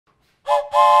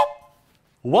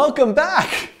Welcome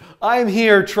back. I'm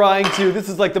here trying to, this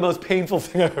is like the most painful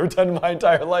thing I've ever done in my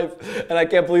entire life, and I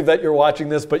can't believe that you're watching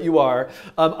this, but you are.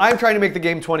 I'm trying to make the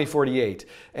game 2048,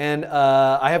 and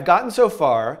I have gotten so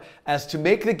far as to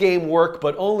make the game work,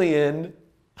 but only in,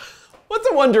 what's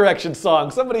a One Direction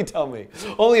song? Somebody tell me.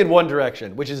 Only in one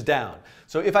direction, which is down.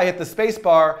 So if I hit the space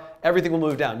bar, everything will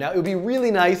move down. Now, it would be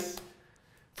really nice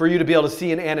for you to be able to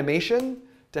see an animation,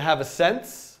 to have a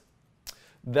sense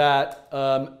that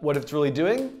what it's really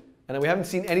doing. And we haven't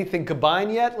seen anything combine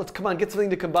yet. Let's, come on, get something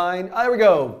to combine. Ah, there we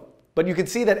go. But you can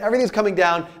see that everything's coming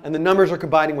down and the numbers are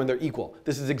combining when they're equal.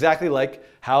 This is exactly like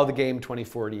how the game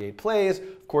 2048 plays.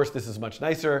 Of course, this is much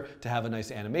nicer to have a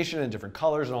nice animation and different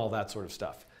colors and all that sort of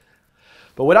stuff.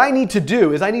 But what I need to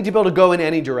do is I need to be able to go in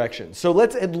any direction. So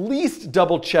let's at least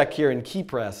double check here in key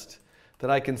pressed that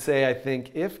I can say, I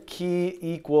think, if key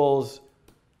equals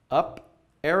up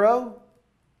arrow,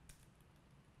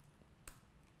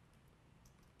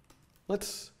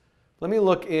 let me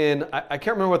look in, I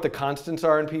can't remember what the constants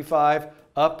are in P5.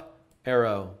 Up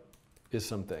arrow is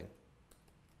something.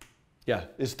 Yeah,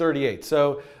 is 38.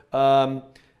 So,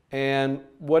 and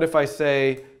what if I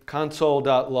say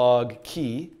console.log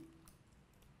key?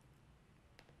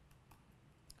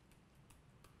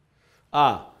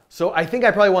 So I think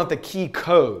I probably want the key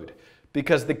code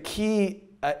because the key,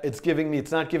 it's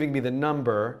not giving me the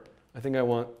number. I think I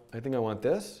want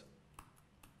this.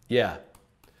 Yeah.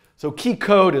 So key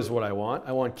code is what I want.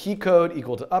 I want key code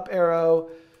equal to up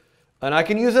arrow. And I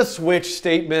can use a switch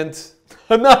statement.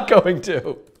 I'm not going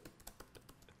to.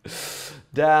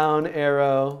 Down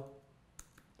arrow.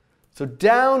 So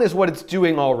down is what it's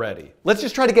doing already. Let's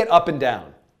just try to get up and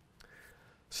down.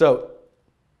 So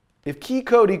if key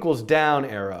code equals down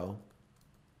arrow,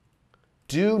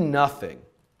 do nothing.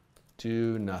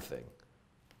 Do nothing.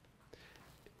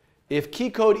 If key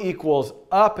code equals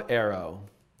up arrow,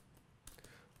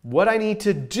 what I need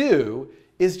to do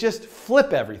is just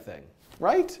flip everything,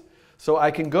 right? So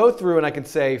I can go through and I can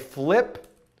say flip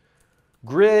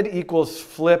grid equals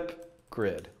flip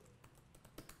grid,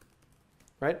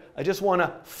 right? I just want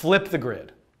to flip the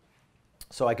grid.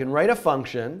 So I can write a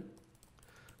function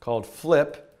called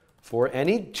flip for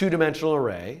any two-dimensional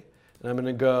array, and I'm going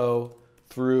to go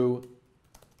through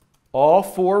all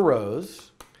 4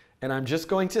 rows, and I'm just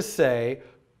going to say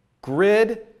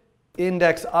grid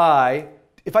index I.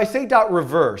 If I say dot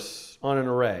reverse on an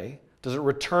array, does it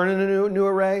return in a new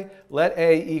array? Let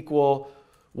A equal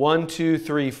 1, 2,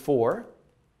 3, 4.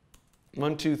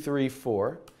 1, 2, 3,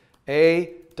 4.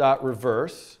 A dot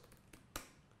reverse.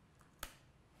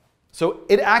 So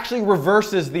it actually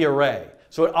reverses the array.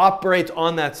 So it operates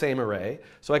on that same array.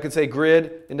 So I could say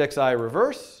grid index I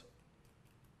reverse.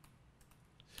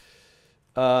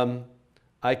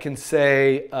 I can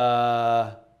say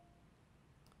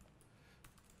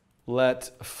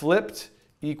let flipped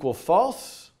equal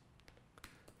false.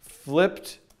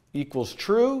 Flipped equals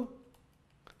true.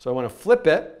 So I want to flip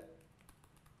it.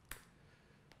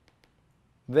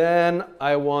 Then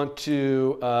I want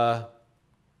to,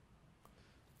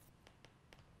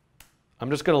 I'm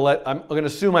going to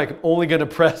assume I'm only going to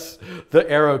press the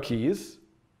arrow keys.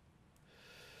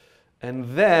 And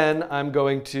then I'm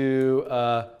going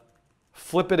to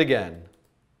flip it again.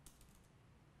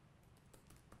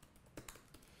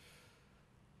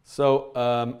 So,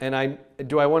 I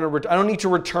don't need to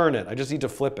return it. I just need to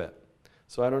flip it.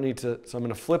 So I don't need to, so I'm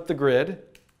going to flip the grid.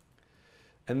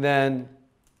 And then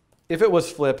if it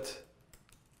was flipped,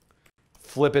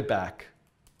 flip it back.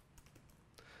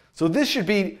 So this should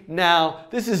be now,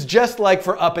 this is just like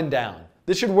for up and down.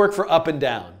 This should work for up and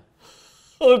down.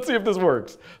 Let's see if this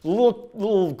works. A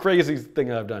little crazy thing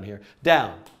that I've done here.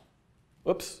 Down.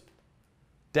 Whoops.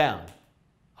 Down.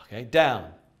 Okay,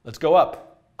 down. Let's go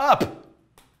up. Up.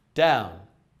 Down,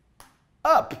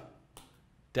 up,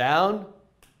 down,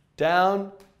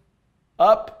 down,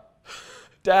 up,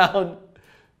 down,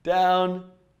 down,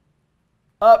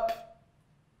 up,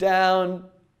 down,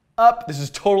 up. This is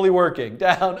totally working.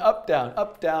 Down, up,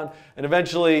 down. And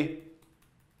eventually,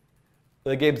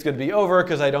 the game's going to be over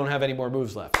because I don't have any more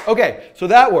moves left. OK, so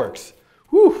that works.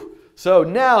 Whew. So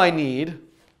now I need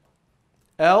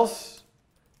else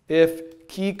if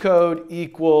key code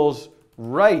equals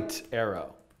right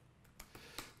arrow.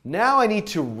 Now I need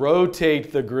to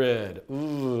rotate the grid.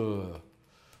 Ooh.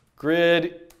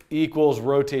 Grid equals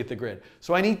rotate the grid.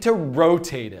 So I need to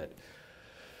rotate it.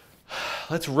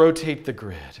 Let's rotate the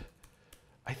grid.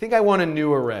 I think I want a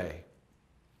new array.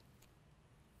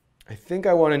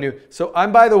 So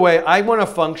by the way, I want a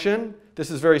function.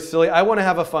 This is very silly. I want to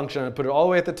have a function, and put it all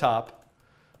the way at the top,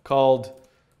 called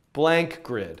blank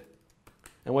grid.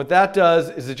 And what that does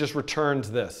is it just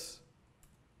returns this.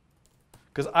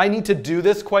 because I need to do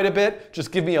this quite a bit.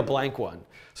 Just give me a blank one.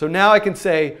 So now I can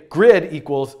say grid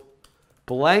equals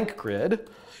blank grid.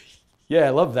 Yeah, I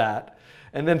love that.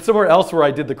 And then somewhere else where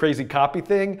I did the crazy copy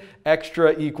thing,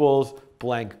 extra equals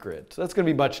blank grid. So that's going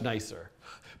to be much nicer.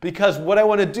 Because what I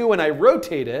want to do when I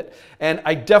rotate it, and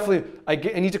I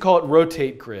need to call it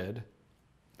rotate grid.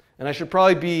 And I should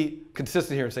probably be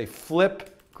consistent here and say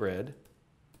flip grid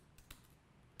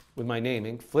with my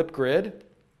naming. Flip grid.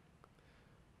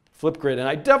 Flip grid. And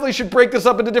I definitely should break this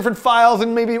up into different files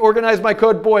and maybe organize my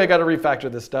code. Boy, I got to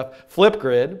refactor this stuff. Flip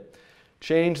grid.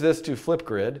 Change this to flip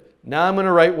grid. Now I'm going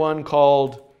to write one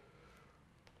called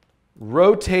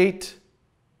rotate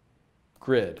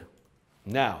grid.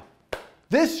 Now,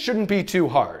 this shouldn't be too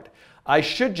hard. I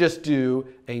should just do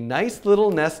a nice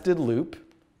little nested loop.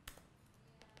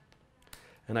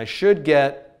 And I should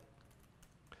create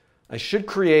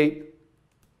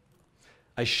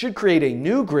a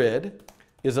new grid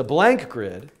is a blank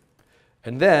grid.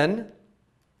 And then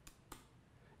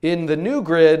in the new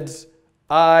grids,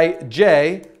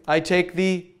 j, I take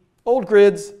the old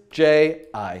grids, j,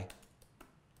 I.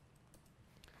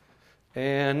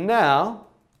 And now,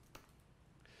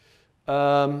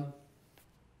 so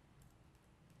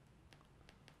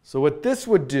what this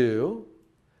would do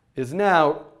is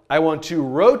now I want to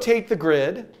rotate the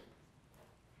grid,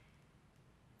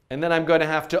 and then I'm going to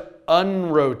have to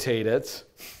unrotate it.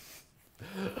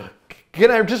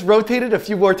 Can I just rotate it a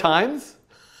few more times?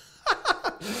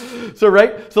 So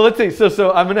let's see.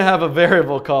 So I'm going to have a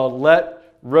variable called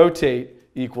let rotate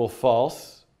equal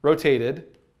false,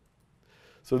 rotated.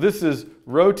 So this is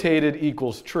rotated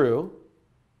equals true.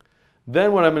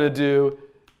 Then what I'm going to do,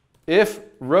 if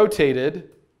rotated,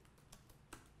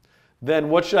 then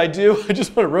what should I do? I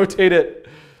just want to rotate it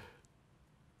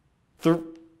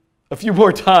a few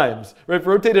more times. Right?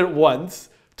 Rotate it once,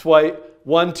 twice,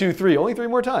 1, 2, 3. Only 3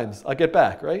 more times. I'll get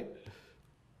back, right?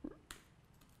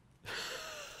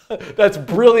 That's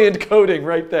brilliant coding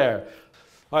right there.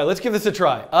 All right, let's give this a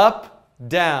try. Up,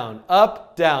 down,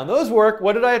 up, down. Those work.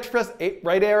 What did I have to press?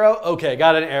 Right arrow? Okay,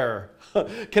 got an error.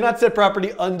 Cannot set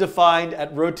property undefined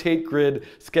at rotate grid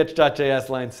sketch.js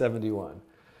line 71.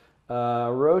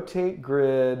 Rotate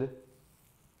grid.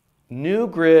 New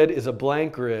grid is a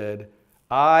blank grid.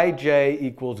 ij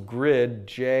equals grid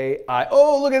ji.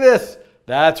 Oh, look at this.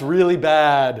 That's really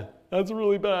bad. That's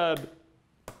really bad.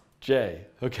 J.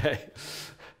 Okay.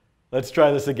 Let's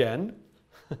try this again.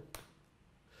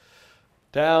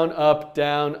 Down,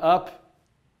 up,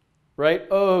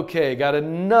 right? Okay, got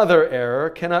another error.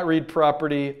 Cannot read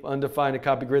property, undefined, a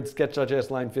copy grid, sketch.js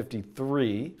line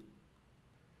 53.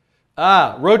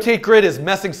 Rotate grid is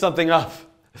messing something up.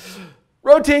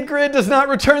 Rotate grid does not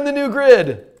return the new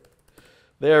grid.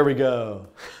 There we go.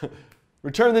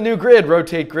 Return the new grid,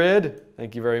 rotate grid.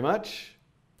 Thank you very much.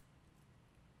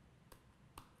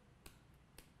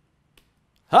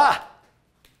 Ha!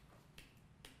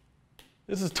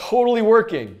 This is totally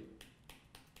working.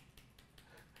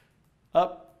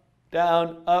 Up,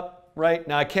 down, up, right.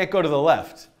 Now I can't go to the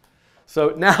left. So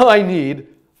now I need,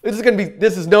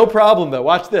 this is no problem though.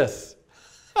 Watch this.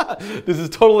 This is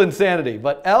total insanity.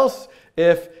 But else,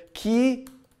 if key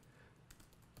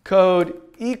code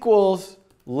equals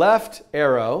left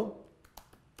arrow,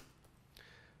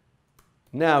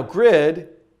 now grid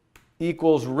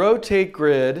equals rotate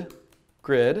grid.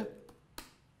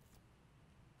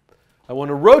 I want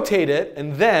to rotate it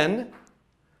and then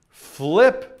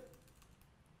flip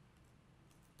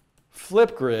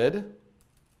grid.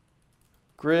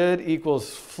 Grid equals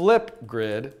flip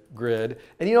grid.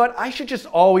 And you know what? I should just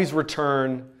always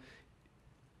return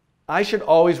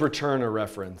a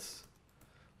reference.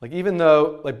 Like even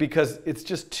though, because it's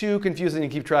just too confusing to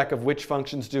keep track of which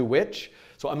functions do which.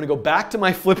 So I'm going to go back to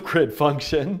my flip grid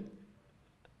function.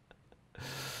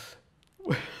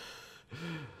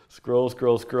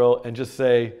 Scroll, and just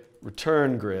say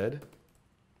return grid.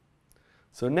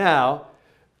 So now,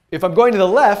 if I'm going to the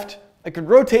left, I could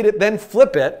rotate it, then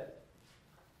flip it.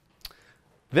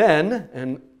 Then,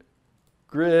 and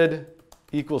grid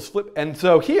equals flip. And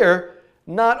so here,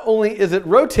 not only is it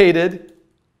rotated,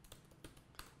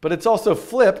 but it's also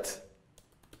flipped.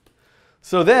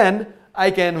 So then, I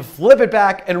can flip it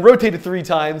back and rotate it 3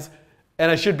 times,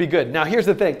 and I should be good. Now here's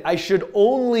the thing. I should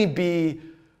only be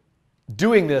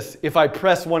doing this if I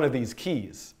press one of these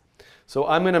keys. So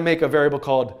I'm going to make a variable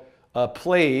called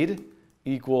played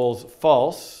equals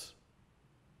false.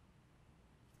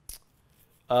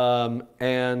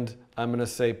 And I'm going to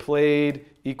say played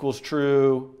equals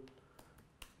true.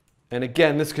 And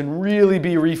again, this can really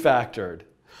be refactored.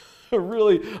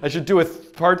 Really, I should do a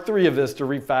part 3 of this to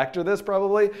refactor this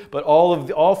probably. But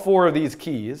all 4 of these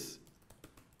keys.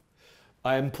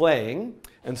 I am playing.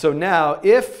 And so now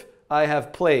if I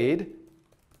have played,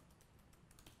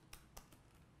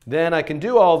 then I can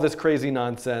do all this crazy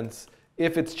nonsense.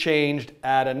 If it's changed,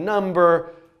 add a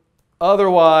number.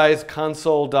 Otherwise,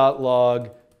 console.log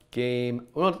game.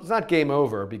 Well, it's not game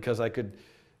over because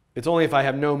it's only if I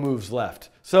have no moves left.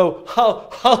 So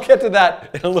I'll get to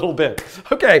that in a little bit.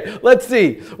 Okay, let's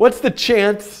see. What's the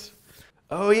chance?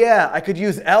 Oh yeah, I could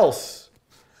use else.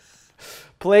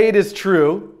 Played is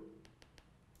true.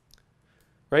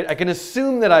 Right? I can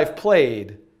assume that I've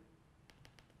played.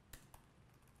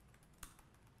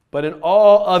 But in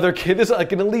all other cases, I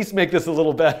can at least make this a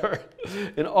little better.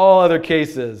 In all other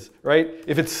cases, right?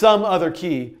 If it's some other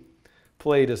key,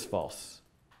 played is false.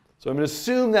 So I'm going to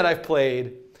assume that I've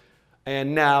played.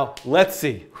 And now, let's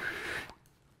see.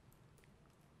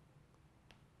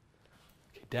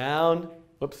 Okay, down.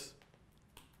 Whoops.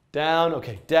 Down.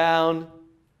 Okay, down.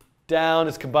 Down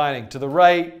is combining to the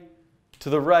right, to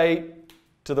the right,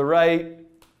 to the right,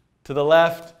 to the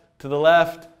left,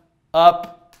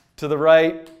 up, to the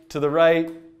right, to the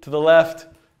right, to the left,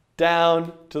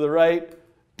 down, to the right,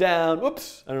 down.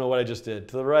 Whoops, I don't know what I just did.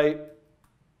 To the right.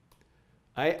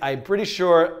 I'm pretty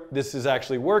sure this is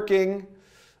actually working.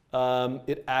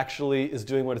 It actually is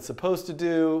doing what it's supposed to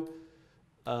do.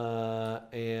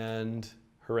 And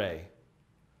hooray.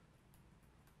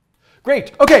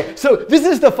 Great. Okay, so this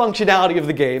is the functionality of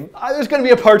the game. There's going to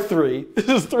be a part 3. This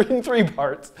is 3 in 3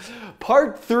 parts.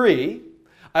 Part 3,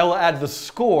 I will add the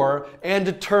score and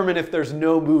determine if there's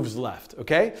no moves left.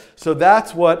 Okay? So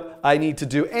that's what I need to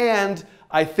do. And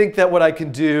I think that what I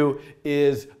can do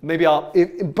is maybe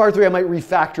in part 3, I might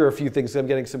refactor a few things. I'm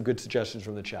getting some good suggestions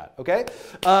from the chat. Okay?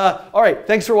 All right.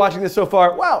 Thanks for watching this so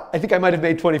far. Wow, I think I might have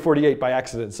made 2048 by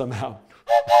accident somehow.